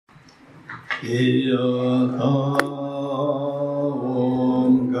Yatha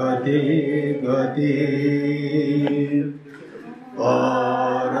Om Gati Gati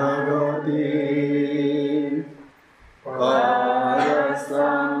Paragati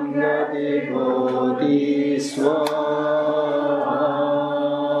Parasangati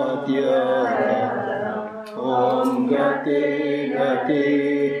Bodhiswatya Om Gati Gati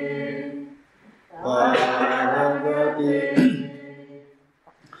Paragati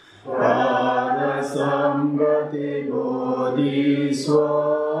Parasangati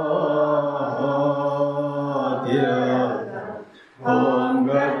Bodhiswatya Om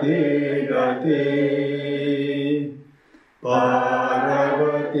Gati Gati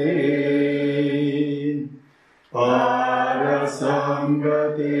Paragati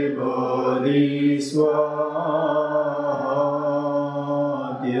Parasangati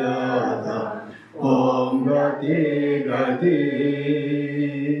Bodhiswatya Om Gati Gati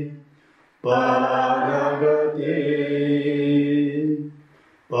Paragati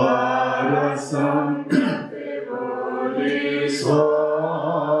Parasangati Bodhiswatya.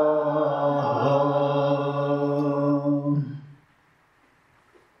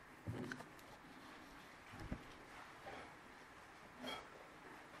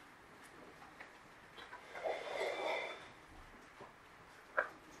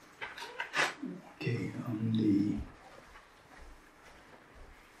 Okay,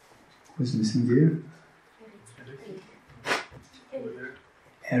 who's missing here?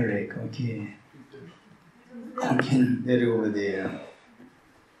 Eric, okay. Okay, they're over there.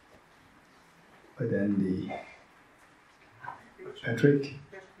 But then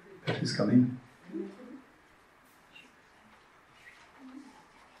Patrick's coming.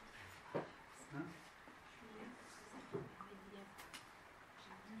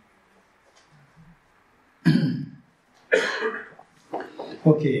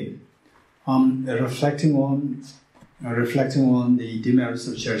 Okay, reflecting on the demerits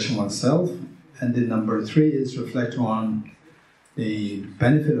of cherishing oneself, and then number 3 is reflecting on the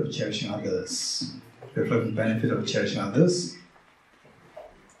benefit of cherishing others. Reflect the benefit of cherishing others.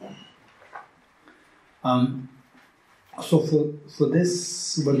 So for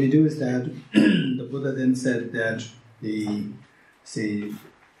this, what we do is that the Buddha then said that the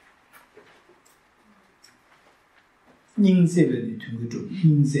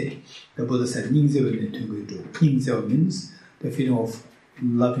Buddha said Nyingze means the feeling of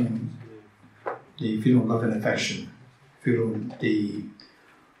love and affection, the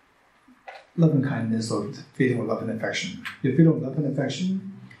love and kindness, or the feeling of love and affection. The feeling of love and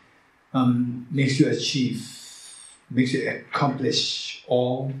affection makes you accomplish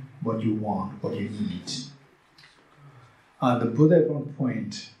all what you want, what you need. The Buddha at one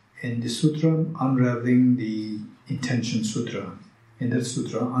point in the sutra, Unraveling the Intention Sutra, the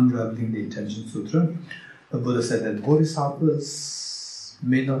Buddha said that Bodhisattvas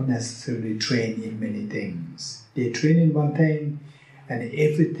may not necessarily train in many things. They train in one thing, and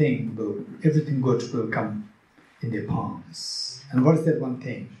everything good will come in their palms. And what is that one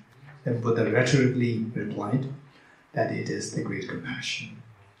thing? Then Buddha rhetorically replied that it is the great compassion.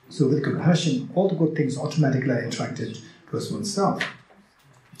 So with compassion, all the good things automatically are attracted towards oneself.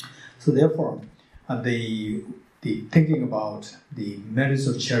 So therefore, the thinking about the merits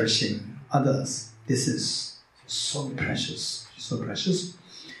of cherishing others, this is so precious,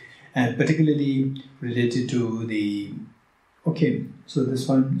 and particularly related to so this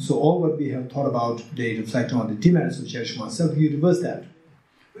one. So all what we have thought about, they reflect on the demerits of cherishing oneself. You reverse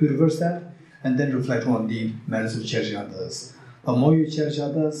that, and then reflect on the merits of cherishing others. The more you cherish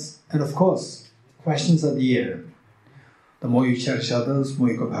others, and of course, questions are there. The more you cherish others,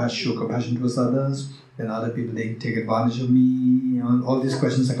 more you show compassion towards others, then other people, they take advantage of me. All these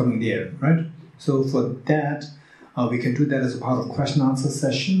questions are coming there, right? So for that, we can do that as a part of question-answer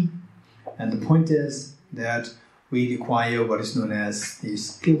session. And the point is that we require what is known as the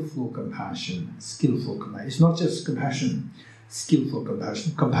skillful compassion. It's not just compassion, skillful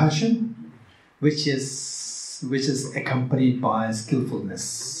compassion. Compassion, which is accompanied by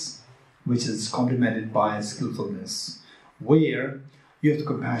skillfulness, which is complemented by skillfulness. Where you have the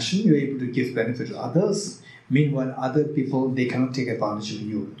compassion, you're able to give benefit to others. Meanwhile, other people, they cannot take advantage of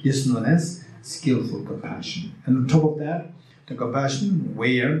you. This is known as skillful compassion. And on top of that, the compassion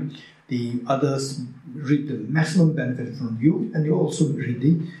where the others reap the maximum benefit from you, and you also reap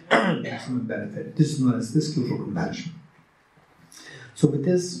the maximum benefit. This is known as the skillful compassion. So with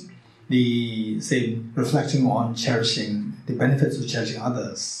this, reflecting on cherishing, the benefits of cherishing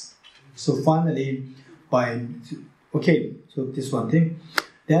others. So finally, so this one thing.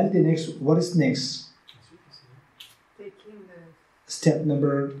 Then what is next? Step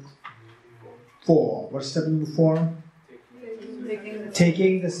number 4. What's step number 4?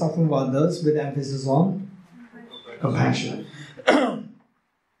 Taking the suffering of others with emphasis on compassion.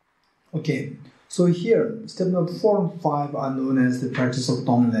 Okay, so here, step number 4 and 5 are known as the practice of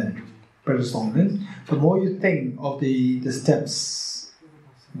Tonglen. Practice Tonglen. The more you think of the steps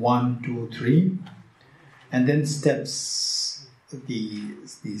 1, 2, 3, and then steps the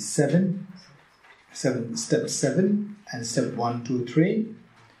 7, step 7 and step 1, 2, 3,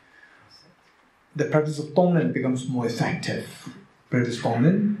 the practice of Tonglen becomes more effective. Practice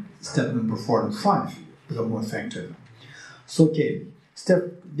Tonglen, step number 4 and 5 become more effective. So okay,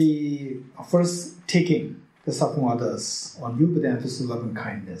 the first, taking the suffering of others on you with the emphasis of love and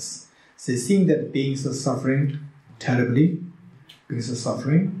kindness. So seeing that beings are suffering terribly, beings are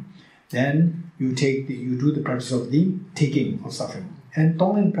suffering, then you do the practice of the taking of suffering. And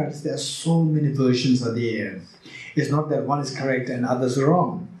Tonglen practice, there are so many versions are there. It's not that one is correct and others are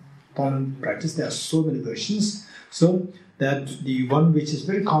wrong. Tonglen practice, there are so many versions. So that the one which is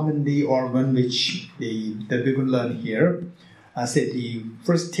very commonly, or one which that we're going to learn here, I said the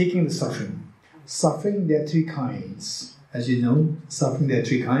first, taking the suffering. Suffering, there are 3 kinds. As you know, suffering, there are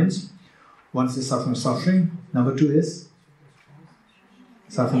 3 kinds. One is the suffering of suffering. Number 2 is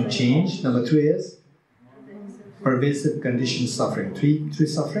suffering change. Number 3 is pervasive conditioned suffering. Three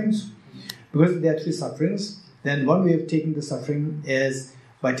sufferings. Because there are 3 sufferings, then one way of taking the suffering is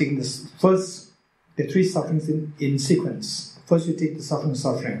by taking the 3 sufferings in sequence. First you take the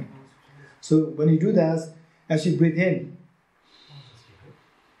suffering. So when you do that, as you breathe in,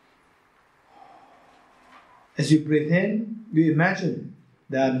 you imagine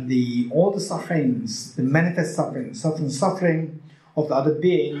that all the sufferings, the manifest suffering of the other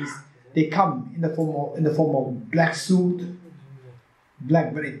beings, they come in the form of black soot,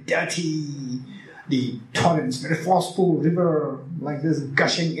 black, very dirty, the torrents, very forceful river like this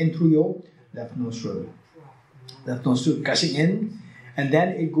gushing in through your left nostril, gushing in, and then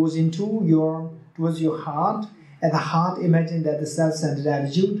it goes towards your heart. At the heart, imagine that the self-centered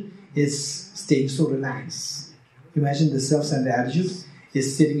attitude is staying so relaxed. Imagine the self-centered attitude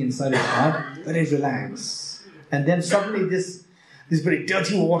is sitting inside your heart, very relaxed. And then suddenly this very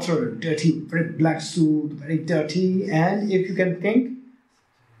dirty water, very black soot, very dirty, and if you can think,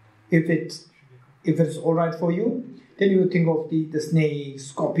 if it's all right for you, then you think of the snakes,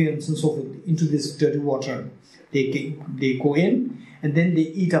 scorpions, and so forth into this dirty water. They go in, and then they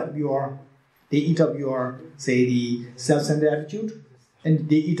eat up your say the self-centered attitude, and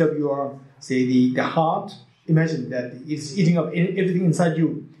they eat up your say the heart. Imagine that it's eating up everything inside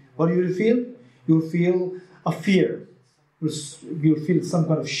you. What do you feel? You'll feel a fear. You'll feel some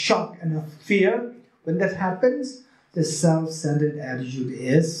kind of shock and a fear. When that happens, the self-centered attitude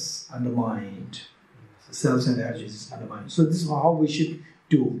is undermined. Self-centered attitude is undermined. So this is how we should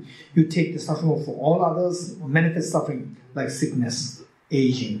do. You take the suffering of all others, manifest suffering like sickness,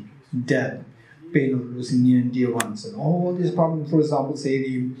 aging, death, pain of losing near and dear ones, and all these problems. For example,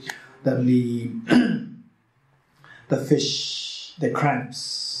 say the fish, the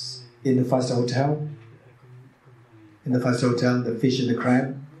crabs in the 5-star hotel. In the 5-star hotel, the fish and the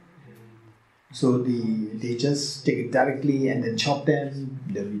crab. So they just take it directly and then chop them,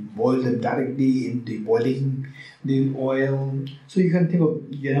 then boil them directly in the boiling the oil. So you can think of,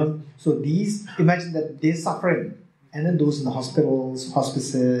 so these, imagine that they're suffering, and then those in the hospitals,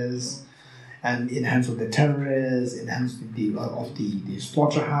 hospices, and in hands of the terrorists, in hands of the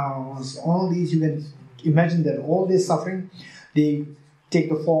slaughterhouse, all these, you can imagine that all this suffering, they take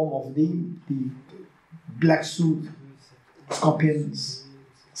the form of the black soot, scorpions,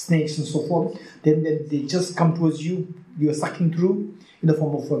 snakes, and so forth. Then they just come towards you. You are sucking through in the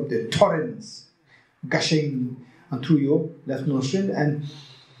form of the torrents gushing through your left nostril. And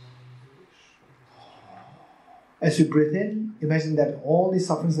as you breathe in, imagine that all these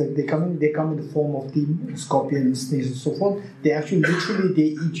sufferings that they come in the form of the scorpions, snakes, and so forth. They actually literally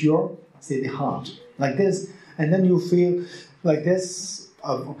they eat your the heart like this, and then you feel like this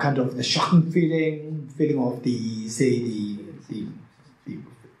kind of the shocking feeling of the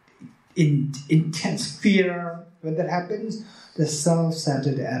intense fear. When that happens, the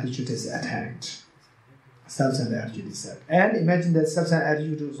self-centered attitude is attacked. Self-centered attitude is set. And imagine that self-centered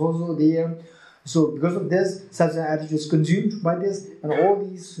attitude is also there. So because of this, self-centered attitude is consumed by this, and all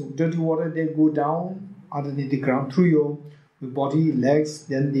these dirty water, they go down underneath the ground through your body, legs,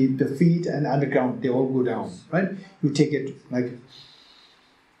 then the feet, and underground, they all go down, right? You take it like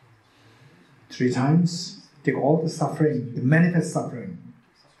 3 times, take all the suffering, the manifest suffering,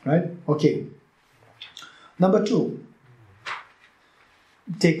 right? Okay. Number 2,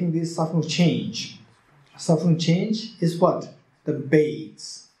 taking this suffering change. Suffering change is what? The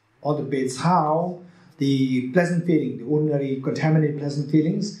base. all the baits. How the pleasant feeling, the ordinary contaminated pleasant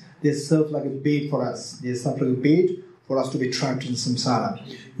feelings, they serve like a bait for us. They serve like a bait for us to be trapped in samsara.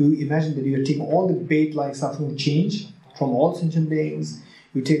 You imagine that you are taking all the bait-like suffering change from all sentient beings.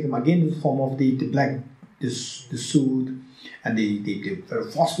 You take them again in the form of the soothe, and the very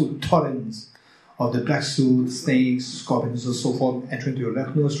forceful torrents of the black soothe, snakes, scorpions, and so forth, enter into your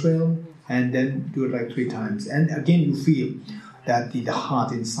left nostril, and then do it like 3 times. And again, you feel that the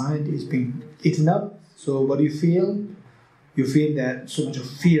heart inside is being eaten up. So what do you feel? You feel that so much of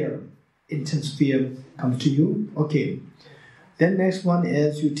fear, intense fear comes to you. Okay. Then next one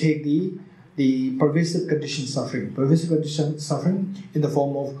is you take the pervasive conditioned suffering. Pervasive conditioned suffering in the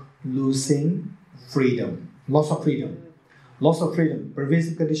form of losing freedom. Loss of freedom. Loss of freedom.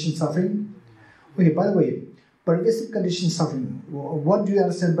 Pervasive conditioned suffering. Okay, by the way, pervasive conditioned suffering. What do you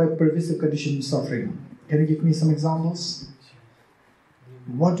understand by pervasive conditioned suffering? Can you give me some examples?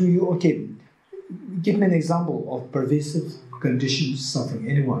 What do you... Okay, give me an example of pervasive conditioned suffering.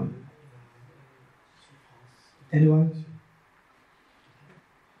 Anyone? Anyone?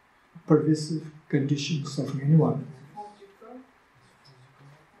 Pervasive conditioned suffering. Anyone?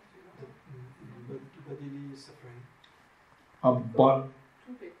 Bodily suffering.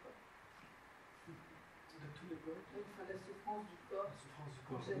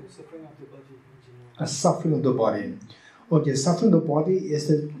 Suffering of the body in general. A suffering of the body. Okay, suffering of the body is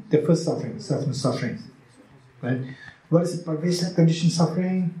the first suffering. Right? What is the pervasive conditioned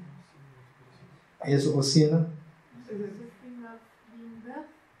suffering? Is Oceana?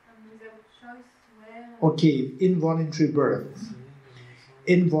 Okay, involuntary birth.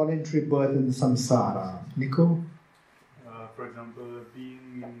 Involuntary birth in samsara. Nico? For example,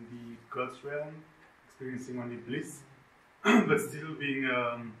 being in the God's realm, experiencing only bliss, but still being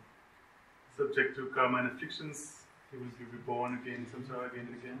subject to karma and afflictions. He will be reborn again, samsara again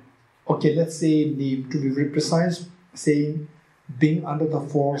and again. Okay, let's say, to be very precise, say being under the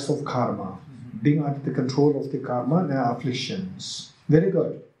force of karma, being under the control of the karma and afflictions. Very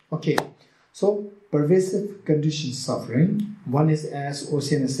good. Okay, so pervasive conditioned suffering. One is, as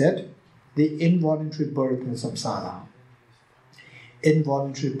Oceana said, the involuntary birth in samsara.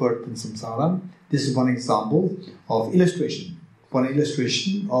 Involuntary birth in samsara. This is one example of illustration. One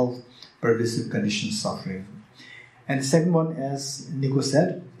illustration of pervasive conditioned suffering. And the second one, as Nico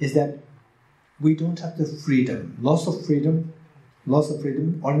said, is that we don't have the freedom. Loss of freedom, or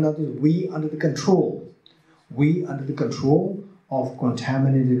another, we under the control of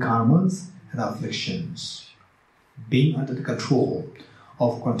contaminated karmas and afflictions. Being under the control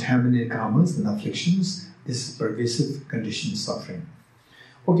of contaminated karmas and afflictions, this is pervasive conditioned suffering.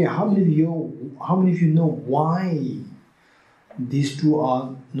 Okay, how many of you know why these two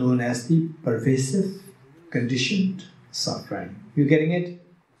are known as the pervasive conditioned suffering? You getting it?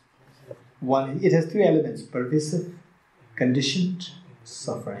 One, it has 3 elements: pervasive, conditioned,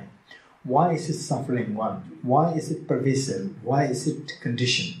 suffering. Why is it suffering? One, why is it pervasive? Why is it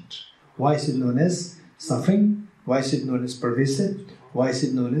conditioned? Why is it known as suffering? Why is it known as pervasive? Why is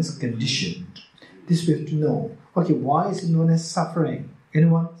it known as conditioned? This we have to know. Okay, why is it known as suffering?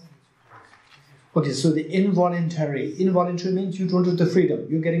 Anyone? Okay, so the involuntary means you don't have the freedom.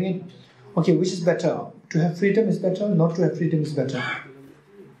 You getting it? Okay, which is better? To have freedom is better, not to have freedom is better.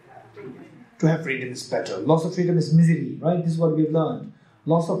 To have freedom is better. Loss of freedom is misery, right? This is what we've learned.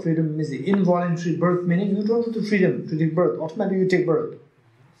 Loss of freedom, misery. Involuntary birth, meaning you don't have the freedom to take birth. Automatically you take birth.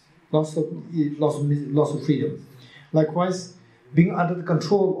 Loss of freedom. Likewise, being under the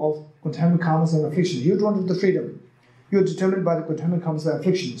control of contaminated karmas and afflictions. You don't have the freedom. You are determined by the contaminated karmas and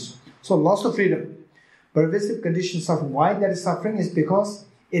afflictions. So loss of freedom. Pervasive conditioned suffering. Why that is suffering is because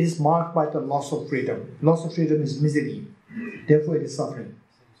it is marked by the loss of freedom. Loss of freedom is misery. Therefore it is suffering.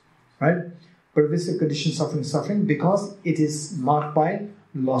 Right? Pervasive conditioned suffering because it is marked by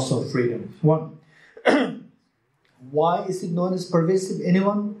loss of freedom. One. Why is it known as pervasive?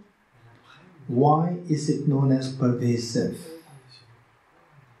 Anyone? Why is it known as pervasive?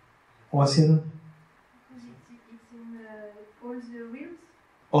 What's it? It's in all the realms.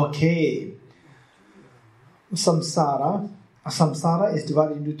 Okay. Samsara is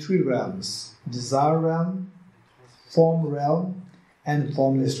divided into 3 realms: desire realm, form realm, and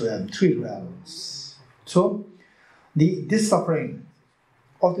formless realm. 3 realms. So, this suffering,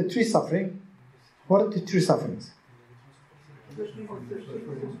 of the 3 suffering, what are the 3 sufferings?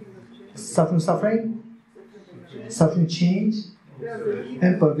 Suffering, change,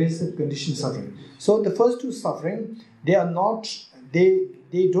 and pervasive conditioned suffering. So the first 2 suffering, they don't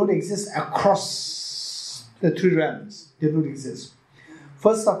exist across the 3 realms. They don't exist.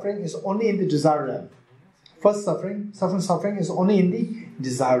 First suffering is only in the desire realm. First suffering is only in the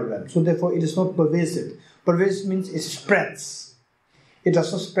desire realm. So therefore it is not pervasive. Pervasive means it spreads. It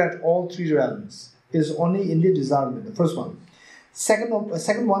does not spread all three realms. It is only in the desire realm, the first one. Second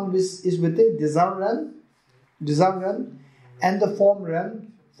one is with the desire realm and the form realm.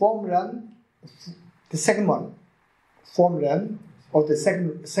 Form realm, the second one. Form realm of the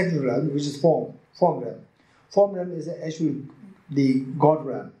second realm, which is form realm. Form realm is actually the God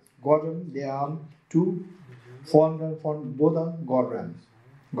realm. God realm, there are two. Form realm, both are God realm.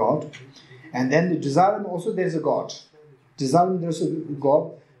 God. And then the desire realm also there is a God. Desire realm there is a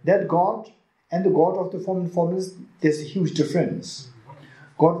God. That God and the God of the form and formless, there's a huge difference.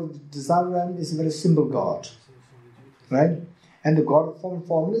 God of the desire realm is a very simple God. Right? And the God of form and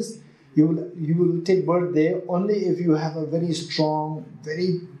formless, you will take birth there only if you have a very strong,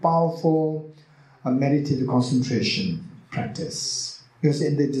 very powerful meditative concentration practice. Because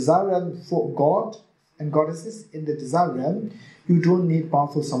in the desire realm for God and goddesses, in the desire realm, you don't need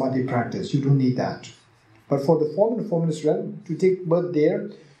powerful samadhi practice. You don't need that. But for the form and formless realm, to take birth there,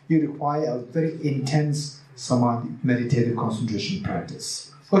 you require a very intense samadhi meditative concentration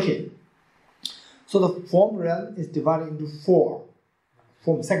practice. Okay. So the form realm is divided into four.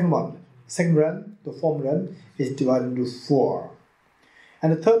 Second realm, the form realm, is divided into four.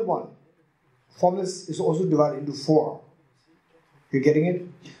 And the third one, formless, is also divided into four. You're getting it?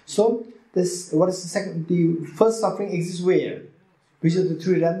 So, what is the second? The first suffering exists where? Which of the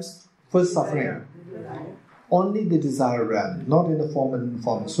three realms? First suffering. Only the desire realm, not in the form and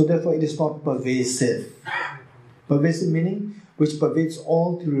formless. So therefore it is not pervasive. Pervasive meaning which pervades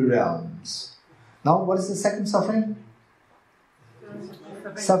all three realms. Now what is the second suffering?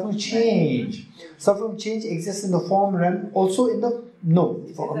 Suffering change. Suffering change exists in the form realm, also in the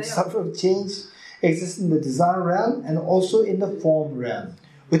suffering change exists in the desire realm and also in the form realm.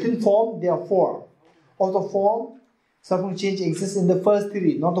 Within form there are four. Of the form, suffering change exists in the first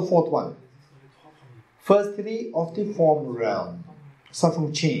three, not the fourth one. First three of the form realm.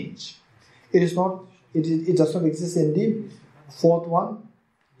 Suffering change. It does not exist in the fourth one,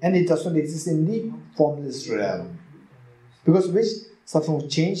 and it does not exist in the formless realm. Because which suffering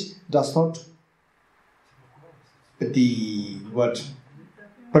change does not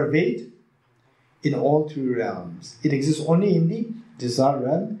pervade in all three realms. It exists only in the desire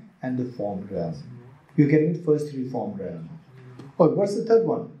realm and the form realm. You're getting the first three form realm. Oh, what's the third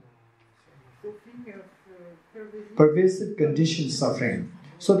one? Pervasive conditioned suffering.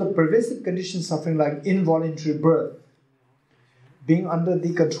 So the pervasive conditioned suffering, like involuntary birth, being under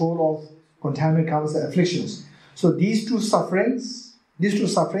the control of contaminant karmas and afflictions. So these two sufferings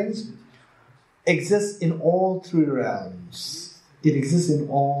exist in all three realms. It exists in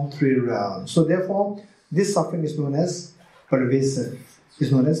all three realms. So therefore, this suffering is known as pervasive.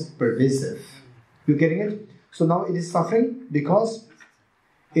 It's known as pervasive. You getting it? So now it is suffering because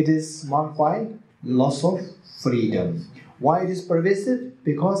it is marked by loss of freedom. Why it is pervasive?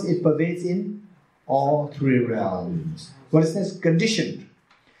 Because it pervades in all three realms. What is this? Conditioned.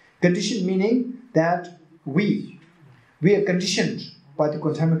 Conditioned meaning that we are conditioned by the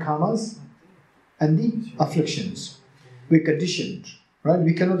contaminant karmas and the afflictions. We're conditioned, right?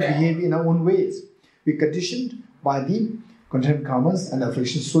 We cannot behave in our own ways. We're conditioned by the contaminant karmas and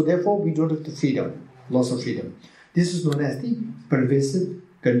afflictions. So therefore, we don't have the freedom, loss of freedom. This is known as the pervasive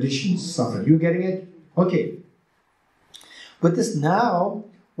conditioned suffering. You getting it? Okay. With this now,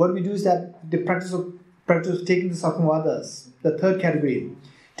 what we do is that the practice of taking the suffering of others, the third category,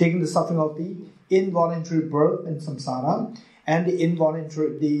 taking the suffering of the involuntary birth and samsara, and the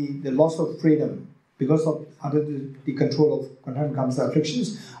involuntary, the loss of freedom because of under the control of contaminant karmas and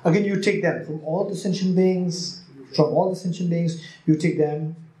afflictions. Again, you take them from all the sentient beings, you take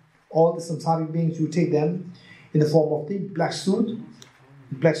them, all the samsaric beings, you take them in the form of the black soot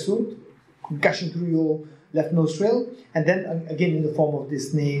gushing through your left nostril, and then again in the form of the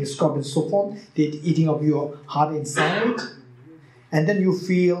snake, scorpion, so forth, they're eating up your heart inside, and then you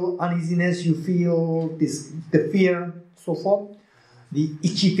feel uneasiness, you feel the fear, so forth, the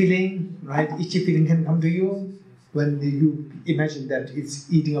itchy feeling, right? Itchy feeling can come to you when you imagine that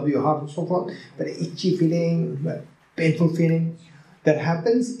it's eating up your heart and so forth, but itchy feeling, painful feeling that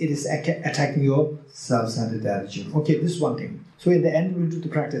happens, it is attacking your self-centered attitude. Okay, this is one thing. So in the end, we'll do the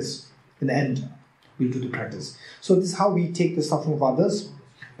practice. So this is how we take the suffering of others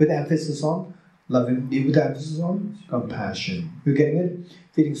with emphasis on loving, with emphasis on compassion. You're getting it?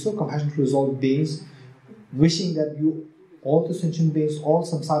 Feeling so compassionate towards all beings, wishing that all the sentient beings, all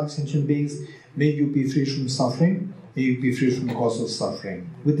samsaric sentient beings, may you be free from suffering, may you be free from the cause of suffering.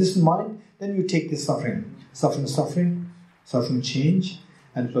 With this in mind, then you take this suffering suffering change,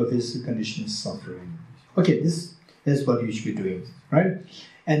 and pervasive conditioned suffering. Okay, this That's what you should be doing, right?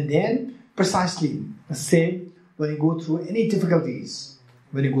 And then precisely the same when you go through any difficulties.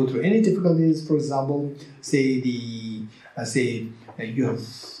 When you go through any difficulties, for example, say you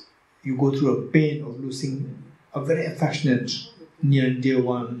go through a pain of losing a very affectionate near and dear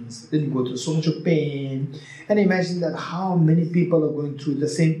ones, then you go through so much of pain, and imagine that how many people are going through the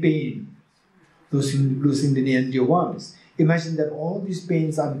same pain, losing the near and dear ones. Imagine that all these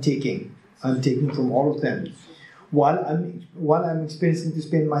pains I'm taking from all of them. While I'm experiencing this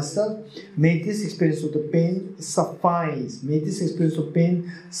pain myself, may this experience of the pain suffice. May this experience of pain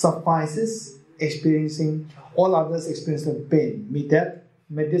suffices experiencing all others' experience of pain.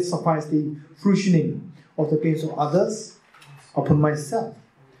 May this suffice the fruitioning of the pains of others upon myself.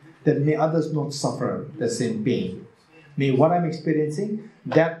 That may others not suffer the same pain. May what I'm experiencing,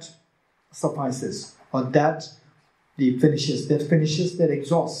 that suffices, or that finishes, that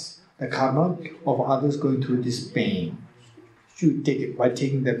exhausts the karma of others going through this pain. You take it by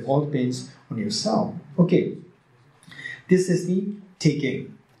taking that all pains on yourself. Okay, this is the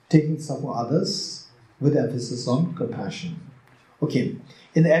taking stuff for others with emphasis on compassion. Okay,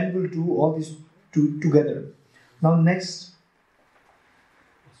 in the end we'll do all these together. Now next,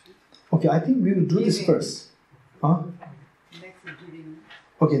 okay, I think we will do this first. Huh?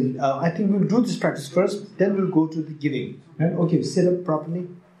 Okay, I think we'll do this practice first, then we'll go to the giving. Right? Okay, sit up properly.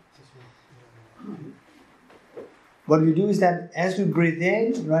 What we do is that as we breathe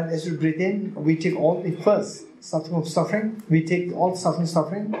in, we take all the first suffering. We take all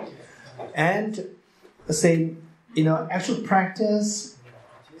suffering, and say, actual practice,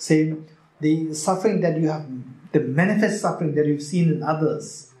 say the suffering that you have, the manifest suffering that you've seen in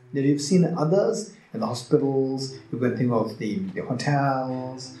others, in the hospitals. You can think of the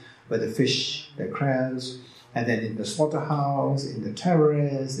hotels, where the fish, the crabs, and then in the slaughterhouse, in the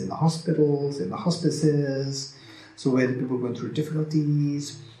terrorists, in the hospitals, in the hospices. So where the people going through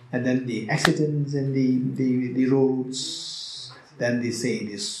difficulties, and then the accidents in the roads, then they say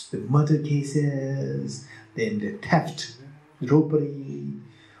the murder cases, then the theft, robbery,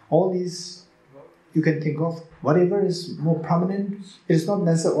 all these you can think of. Whatever is more prominent, it is not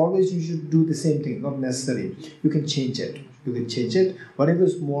necessary always you should do the same thing, not necessary. You can change it. Whatever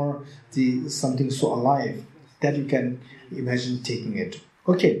is more something so alive that you can imagine taking it.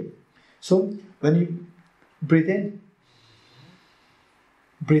 Okay, so when you breathe in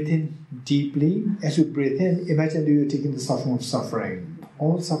deeply. As you breathe in, imagine that you're taking the suffering.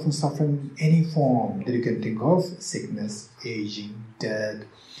 All suffering, any form that you can think of: sickness, aging, death,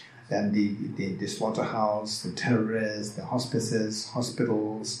 then the slaughterhouse, the terrorists, the hospices,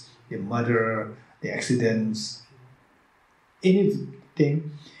 hospitals, the murder, the accidents,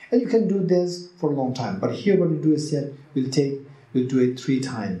 anything. And you can do this for a long time. But here what we do is that we'll do it 3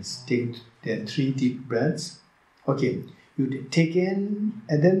 times. Take then 3 deep breaths. Okay, you take in,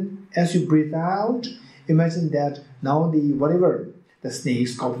 and then as you breathe out, imagine that now the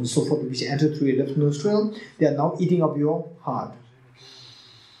snakes, scorpions, so forth, which enter through your left nostril, they are now eating up your heart.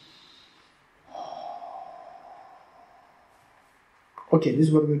 Okay, this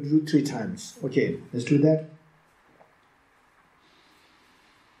is what we're going to do 3 times. Okay, let's do that.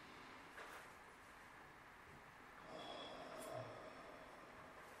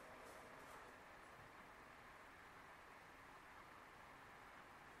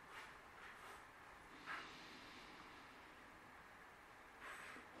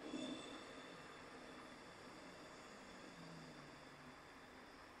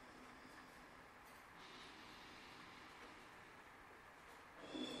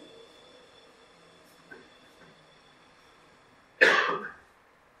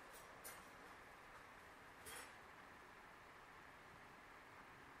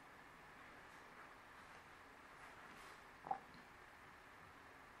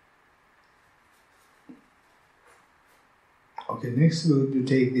 Okay, next we're going to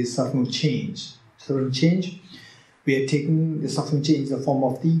take the suffering change. Suffering change, we are taking the suffering change in the form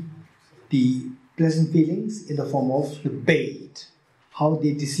of the pleasant feelings, in the form of the bait, how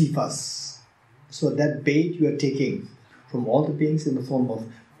they deceive us. So that bait you are taking from all the beings in the form of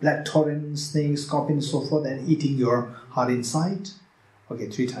black torrents, snakes, scorpions, so forth, and eating your heart inside. Okay,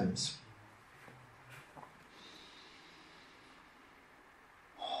 3 times.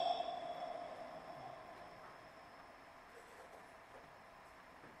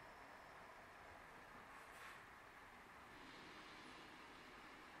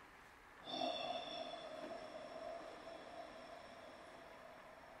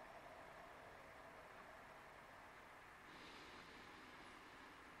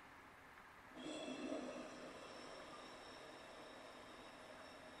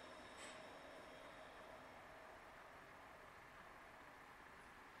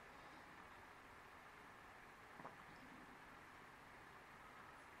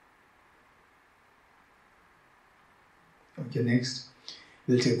 Okay, next,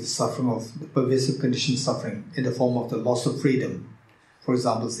 we'll take the suffering of the pervasive conditioned suffering in the form of the loss of freedom. For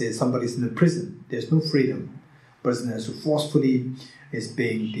example, say somebody's in a prison, there's no freedom. Person has to forcefully is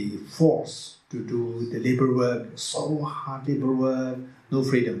being forced to do the labor work, so hard labor work, no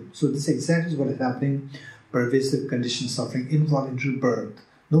freedom. So this exactly is what is happening. Pervasive conditioned suffering, involuntary birth,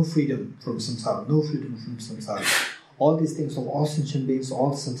 no freedom from samsara, no freedom from samsara. All these things of all sentient beings,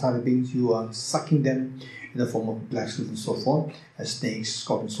 all samsara beings, you are sucking them in the form of black soot and so forth, as snakes,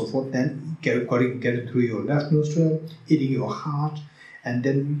 scorpions, so forth. Then get it through your left nostril, eating your heart, and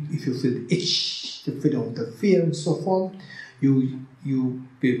then if you feel the itch, the feeling of the fear and so forth, you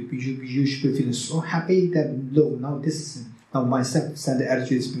should be feeling so happy that now my self-centered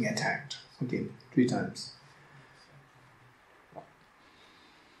attitude is being attacked. Okay, 3 times.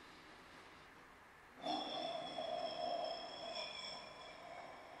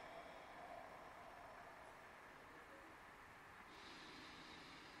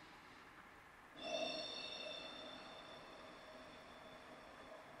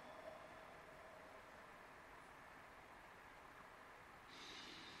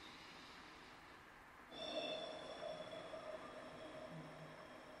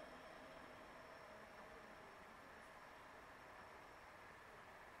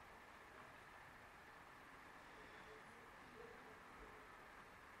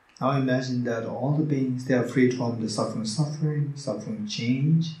 Now imagine that all the beings, they are freed from the suffering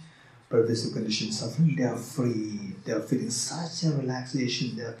change, pervasive conditioned suffering. They are free. They are feeling such a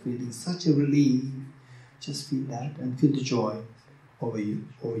relaxation. They are feeling such a relief. Just feel that and feel the joy over you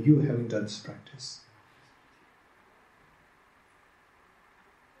having done this practice.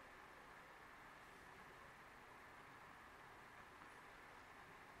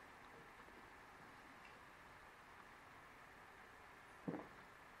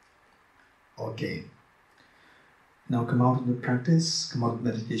 Okay. Now come out of the practice, come out of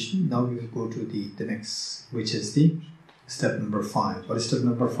meditation. Now we will go to the next, which is the step number 5. What is step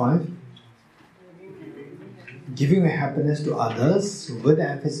number 5? Giving happiness to others with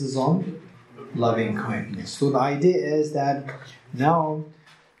emphasis on loving kindness. So the idea is that now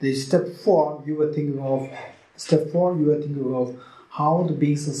the step 4 you were thinking of how the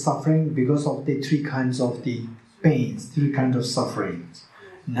beings are suffering because of the 3 kinds of the pains, 3 kinds of sufferings.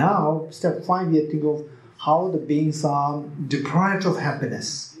 Now, step 5, we are thinking of how the beings are deprived of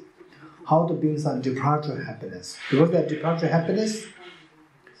happiness. How the beings are deprived of happiness.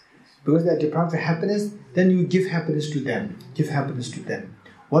 Because they are deprived of happiness, then you give happiness to them. Give happiness to them.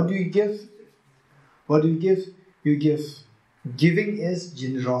 What do you give? You give. Giving is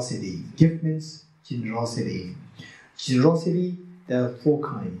generosity. Give means generosity. Generosity, there are 4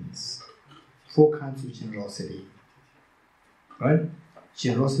 kinds. 4 kinds of generosity. Right?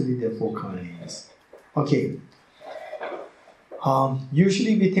 Generosity, there are 4 kinds. Okay.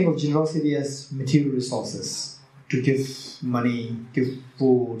 Usually we think of generosity as material resources, to give money, give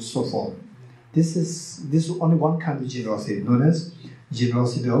food, so forth. This is only one kind of generosity, known as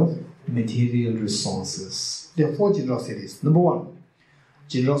generosity of material resources. There are 4 generosities. Number 1,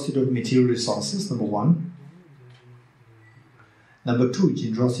 generosity of material resources. Number 1. Number 2,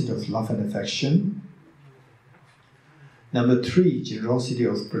 generosity of love and affection. Number 3, generosity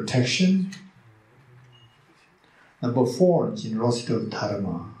of protection. Number 4, generosity of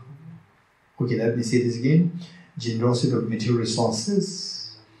dharma. Okay, let me say this again. Generosity of material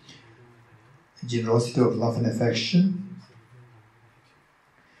resources, generosity of love and affection,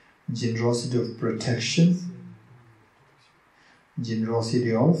 generosity of protection,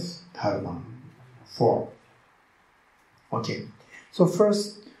 generosity of dharma. 4. Okay. So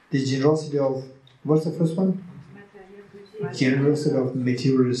first, the generosity of, what's the first one? Generosity of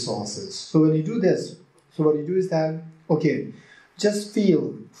material resources. So when you do this, what you do is that, okay, just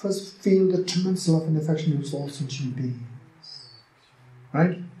first feel the tremendous love and affection towards all sentient beings.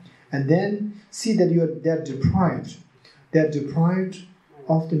 Right? And then see that they're deprived. They're deprived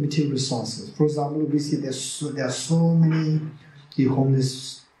of the material resources. For example, we see there are so many the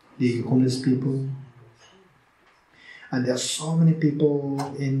homeless people. And there are so many people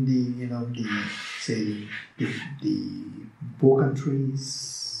in the poor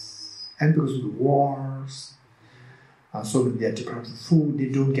countries, and because of the wars, so they are deprived of food, they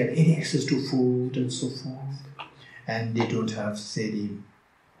don't get any access to food and so forth, and they don't have, say,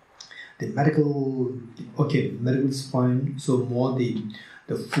 the medical. Okay, medical is fine. So more the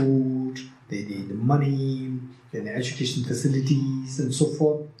food, the money, then the education facilities and so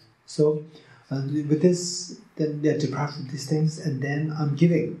forth. So with this, then they're deprived of these things, and then I'm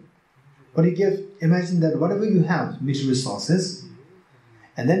giving. What do you give? Imagine that whatever you have, material resources,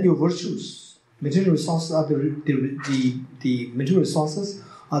 and then your virtues. Material resources are the material resources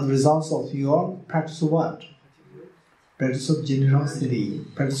are the results of your practice of what? Practice of generosity,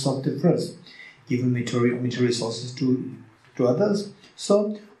 practice of the first, giving material resources to others.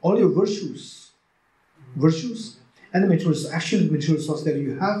 So all your virtues and the material resources that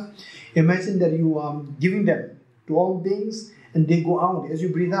you have, imagine that you are giving them to all beings, and they go out as you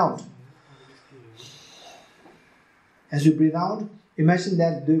breathe out. As you breathe out, imagine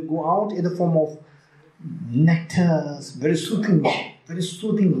that they go out in the form of nectars, very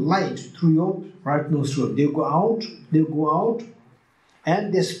soothing light through your right nostril. They go out,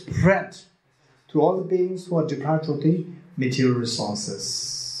 and they spread to all the beings who are deprived of the material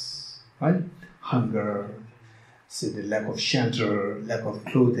resources, right? Hunger, say the lack of shelter, lack of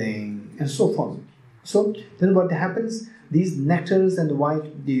clothing, and so forth. So then, what happens? These nectars and the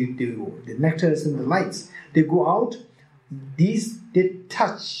nectars and the lights, they go out. They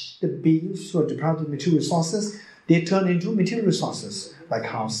touch the beings who are deprived of material resources. They turn into material resources like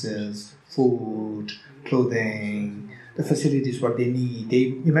houses, food, clothing, the facilities what they need.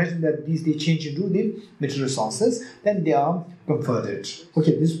 They imagine that they change into the material resources. Then they are converted.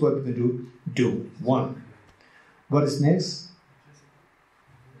 Okay, this is what we're going to do. 1. What is next?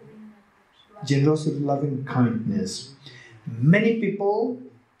 Generosity, loving kindness. Many people,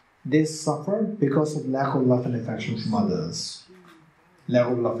 they suffer because of lack of love and affection from others. Lack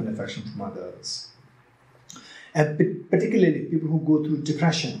of love and affection from others. And particularly people who go through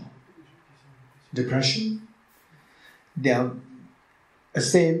depression. Depression, there are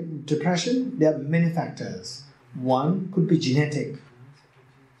many factors. One could be genetic.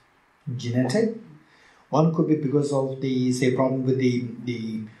 One could be because of the problem with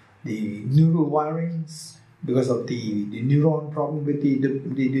the neural wirings, because of the neuron problem with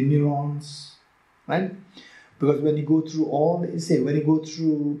the neurons, right? Because when you go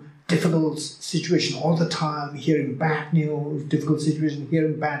through difficult situation all the time, hearing bad news,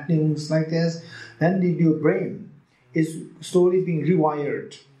 like this, then your brain is slowly being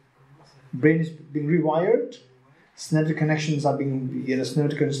rewired. Brain is being rewired. Synaptic connections are being, new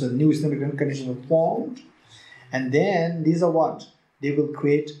synaptic connections are formed, and then these are what they will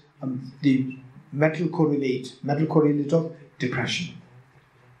create the mental correlate of depression.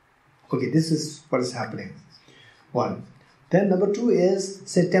 Okay, this is what is happening. 1. Then number 2 is,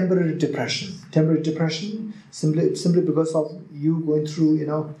 say, temporary depression. Temporary depression simply because of you going through,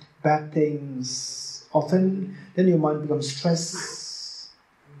 bad things often. Then your mind becomes stressed.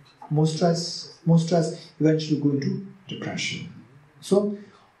 More stress, eventually go into depression. So,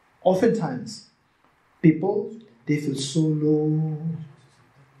 oftentimes, people, they feel so low.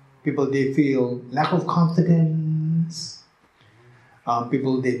 People, they feel lack of confidence.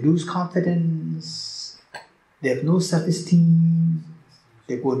 People, they lose confidence. They have no self-esteem.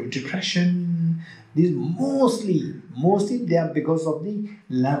 They go into depression. These mostly they are because of the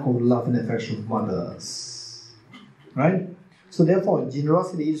lack of love and affection from others. Right? So therefore,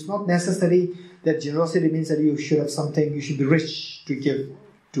 generosity is not necessary that generosity means that you should have something, you should be rich to give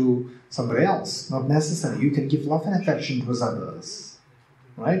to somebody else. Not necessary. You can give love and affection to others.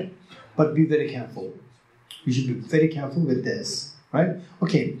 Right? But be very careful. You should be very careful with this. Right?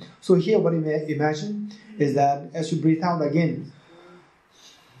 Okay. So here what you may imagine is that as you breathe out again,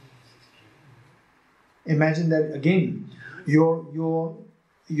 imagine that again your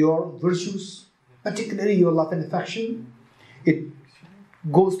virtues, particularly your love and affection, it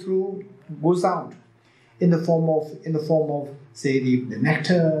goes out in the form of say the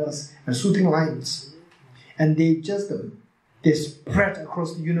nectars and soothing lights, and they spread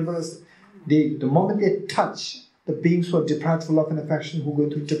across the universe. The moment they touch the beings who are deprived of love and affection, who go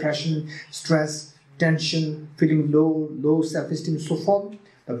through depression, stress, tension, feeling low self-esteem, and so forth,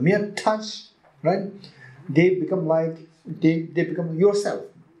 the mere touch, right? They become yourself,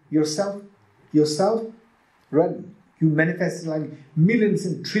 right? You manifest like millions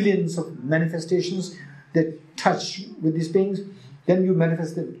and trillions of manifestations that touch with these beings. Then you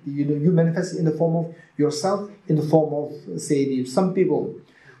manifest you manifest in the form of yourself, in the form of, say, some people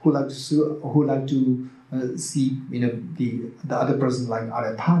who like to see the other person like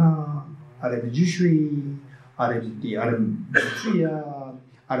Arapana, Aramajishri, Aramtriya,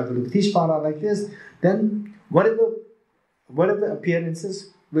 Aravalukthishpara, like this. Then whatever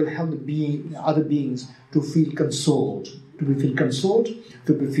appearances will help the other beings to feel consoled, to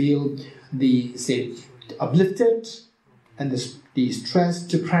feel uplifted, and the stress,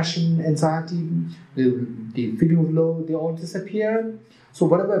 depression, anxiety, the feeling of low, they all disappear. So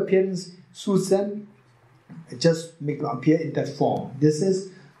whatever appearance suits them, just make them appear in that form. This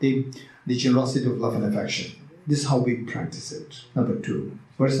is the generosity of love and affection. This is how we practice it. Number 2.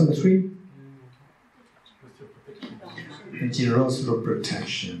 Verse number 3. and generosity of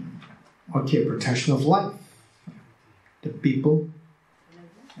protection. Okay, protection of life. The people,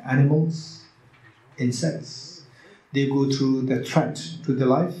 animals, insects, they go through the threat to their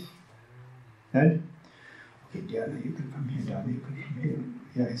life. Right? Okay, Diana, you can come here, Diana, you can come here.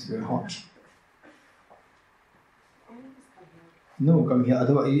 Yeah, it's very hot. No, come here,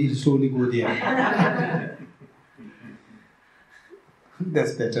 otherwise you'll slowly go there.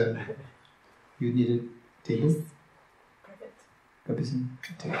 That's better. You need a table? Perfect.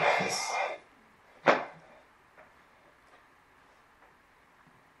 Take this.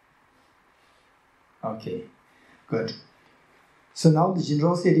 Okay, good. So now the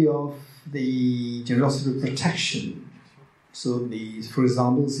generosity of protection. So for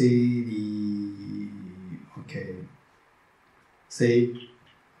example, say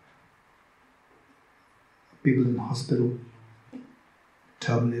people in hospital,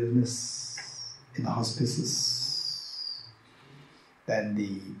 terminal illness in the hospices, then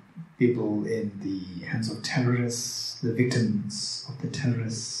the people in the hands of terrorists, the victims of the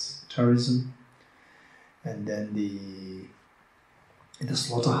terrorism, and then in the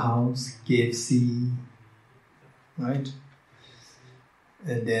slaughterhouse, KFC, right?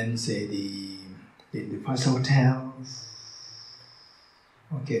 And then say in the five-star hotels.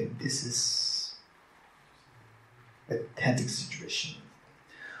 Okay, this is a pathetic situation.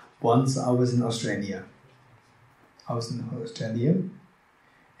 Once I was in Australia.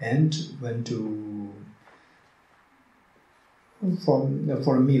 And went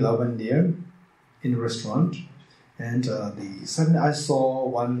for a meal. I went there in a restaurant, and suddenly I saw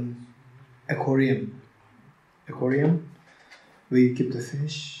one aquarium where you keep the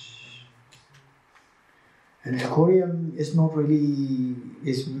fish. And aquarium is not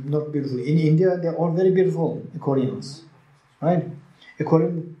beautiful. In India, they're all very beautiful aquariums, right?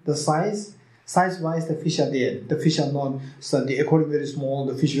 Aquarium, the size-wise, the fish are there. The fish are not, so the aquarium very small,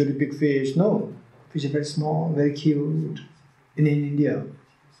 the fish very big fish. No, fish are very small, very cute. In India,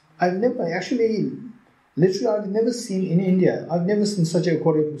 I've never seen in India. I've never seen such an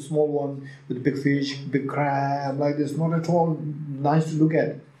aquarium, small one with big fish, big crab like this. Not at all nice to look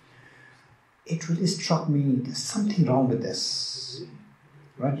at. It really struck me, there's something wrong with this,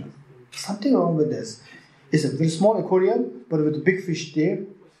 right? Something wrong with this. It's a very small aquarium, but with the big fish there,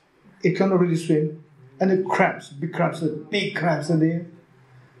 it cannot really swim. And the big crabs are there.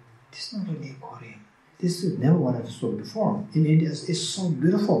 This is not really an aquarium. This is never what I've saw before. In India, it's so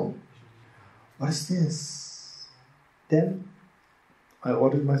beautiful. What is this? Then I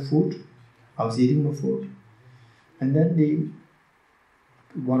ordered my food. I was eating my food. And then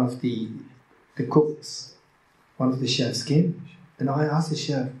one of the cooks, one of the chefs came, and I asked the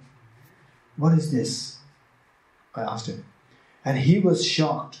chef, "What is this?" I asked him. And he was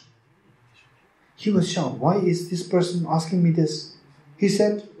shocked. Why is this person asking me this? He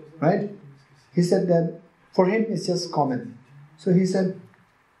said, right? He said that for him it's just common. So he said,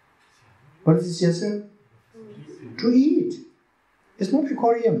 "What is this, Jesse?" To eat. It's not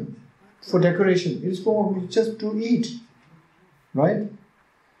aquarium for decoration. It's for just to eat. Right?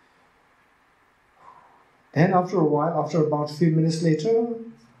 Then after a while, after about a few minutes later,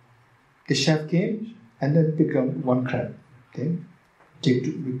 the chef came and then picked up one crab. Okay? Took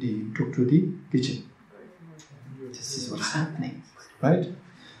to the kitchen. This is what's happening. Right?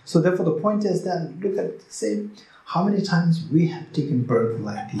 So therefore the point is that, look at, say, how many times we have taken birth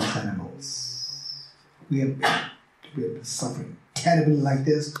like these animals. We have been suffering terribly like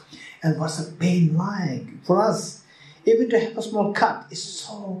this. And what's the pain like? For us, even to have a small cut is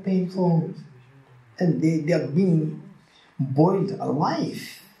so painful. And they are being boiled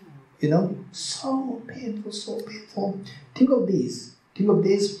alive, so painful. Think of this,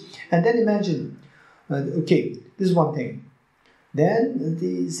 and then imagine. Okay, this is one thing. Then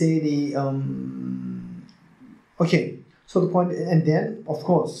okay. So the point, and then of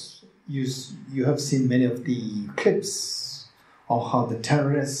course you have seen many of the clips of how the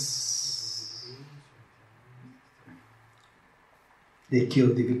terrorists they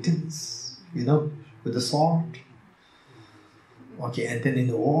kill the victims, with the sword. Okay, and then in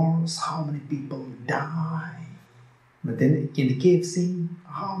the wars, how many people die? But then in the KFC,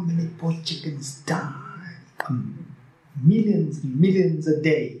 how many poor chickens die? Millions a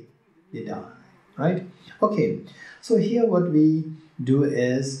day they die, right? Okay, so here what we do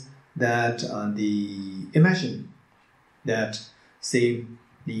is that imagine that, say,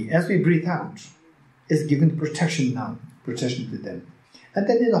 as we breathe out, is given protection to them. And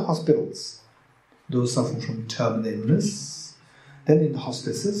then in the hospitals, those suffering from terminal illness, then in the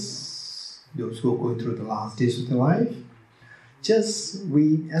hospices, those who are going through the last days of their life, as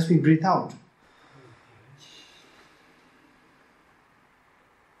we breathe out,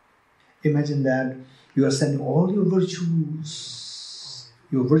 Imagine that you are sending all your virtues,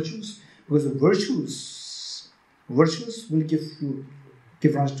 because the virtues will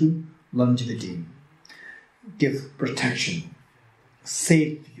give rise to longevity, give protection,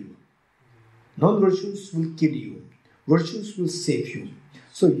 save you. Non-virtues will kill you. Virtues will save you.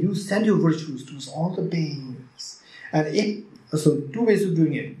 So you send your virtues towards all the beings. And so 2 ways of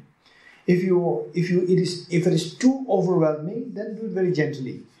doing it. If it is too overwhelming, then do it very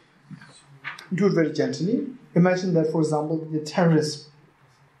gently. Do it very gently. Imagine that, for example, the terrorists,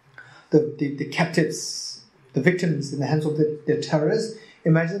 the captives, the victims in the hands of the terrorists.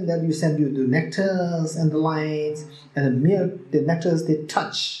 Imagine that you send you the nectars and the lights, and the nectars they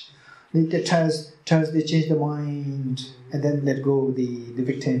touch. The terrorists they change their mind, and then let go the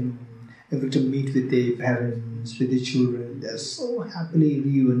victim. The victim meet with their parents, with their children. They're so happily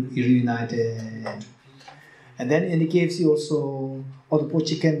reunited. And then in the KFC also, all the poor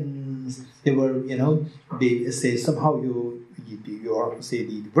chickens, they were, they say somehow the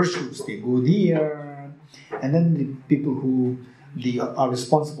virtues, they go there. And then the people who are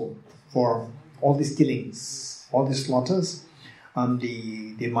responsible for all these killings, all these slaughters,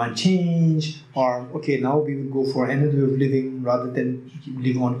 their mind change, or okay, now we will go for another way of living rather than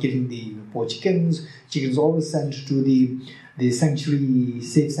living on killing the poor chickens. Chickens always sent to the sanctuary,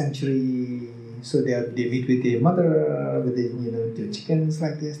 safe sanctuary. So they meet with their mother, with the chickens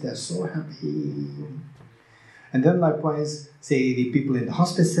like this. They're so happy. And then likewise, say the people in the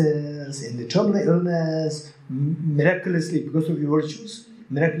hospices, in the terminal illness, miraculously because of your virtues,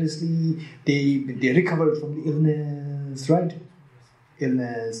 miraculously they recovered from the illness, right?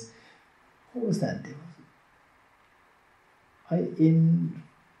 Illness. What was that? In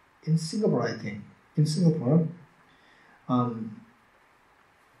Singapore, I think. In Singapore,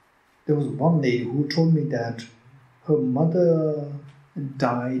 there was one lady who told me that her mother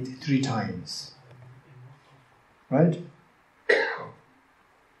died 3 times. Right?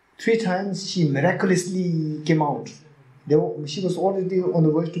 3 times she miraculously came out. She was already on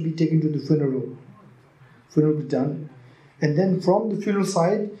the verge to be taken to the funeral. Funeral was done. And then from the funeral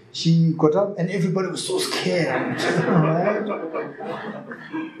side, she got up and everybody was so scared. Right?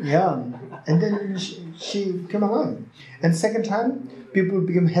 Yeah. And then she came alive. And second time, people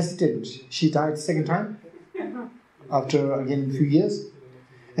became hesitant. She died second time, after again a few years.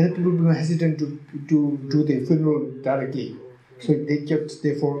 And then people became hesitant to do the funeral directly. So they kept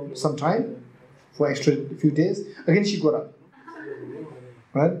there for some time, for extra few days. Again, she got up.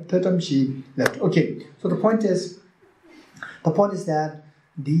 Right? Third time she left. Okay. So the point is that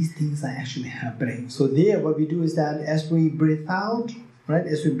these things are actually happening. So there, what we do is that as we breathe out, right?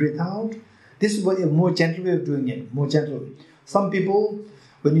 As we breathe out, this is a more gentle way of doing it. More gentle. Some people,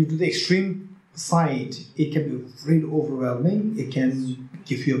 when you do the extreme side, it can be really overwhelming. It can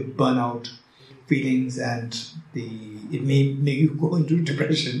give you a burnout feelings, and it may make you go into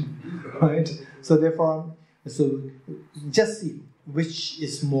depression, right? So therefore, just see which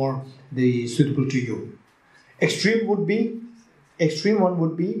is more suitable to you. Extreme one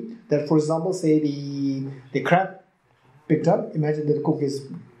would be that, for example, say the crab picked up. Imagine that the cook is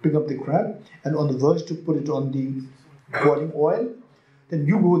picking up the crab and on the verge to put it on the boiling oil. Then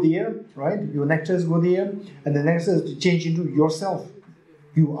you go there, right? Your nectars go there, and the nectars to change into yourself.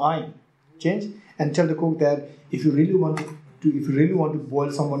 Change and tell the cook that if you really want to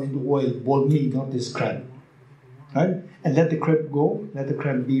boil someone in the oil, boil me, not this crab, right? And let the crab go, let the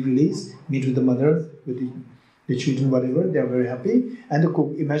crab be released. Meet with the mother, with the children, whatever. They are very happy. And the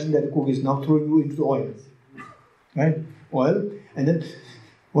cook, imagine that the cook is now throwing you into the oil, right? Oil, and then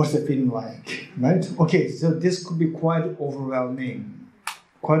what's the feeling like, right? Okay, so this could be quite overwhelming.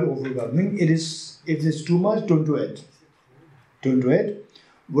 It is. If it's too much, don't do it.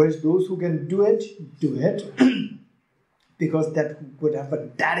 Whereas those who can do it, because that would have a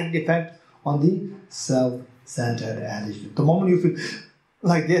direct effect on the self-centered attitude. The moment you feel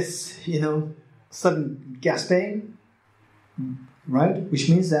like this, sudden gasping, right? Which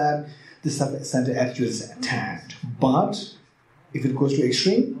means that the self-centered attitude is attacked. But if it goes to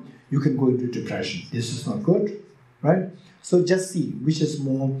extreme, you can go into depression. This is not good, right? So just see which is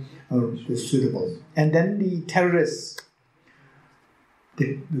more suitable. And then the terrorists,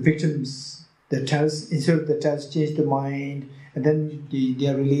 the victims, instead of the terrorists change their mind and then they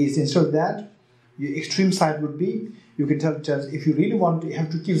are released. Instead of that, the extreme side would be, you can tell the terrorists, if you really want to, you have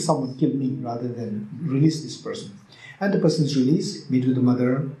to kill someone, kill me, rather than release this person. And the person is released, meet with the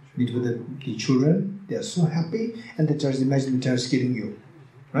mother, meet with the children. They are so happy, and the terrorists, imagine the terrorists killing you,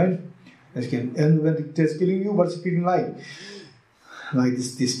 right? And when the terrorists killing you, what's the feeling like? Like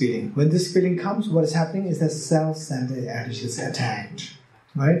this feeling. When this feeling comes, what is happening is that self-centered attitude is attacked,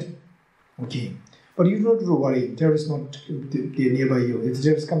 right? Okay. But you don't worry, terrorists not nearby you. If the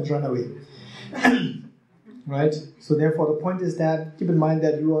terrorist comes, run away. Right? So therefore the point is that keep in mind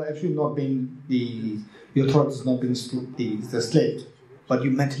that you are actually not being your thought is not being the slave, but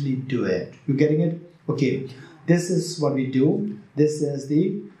you mentally do it. You getting it? Okay. This is what we do. This is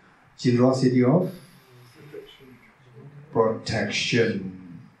the generosity of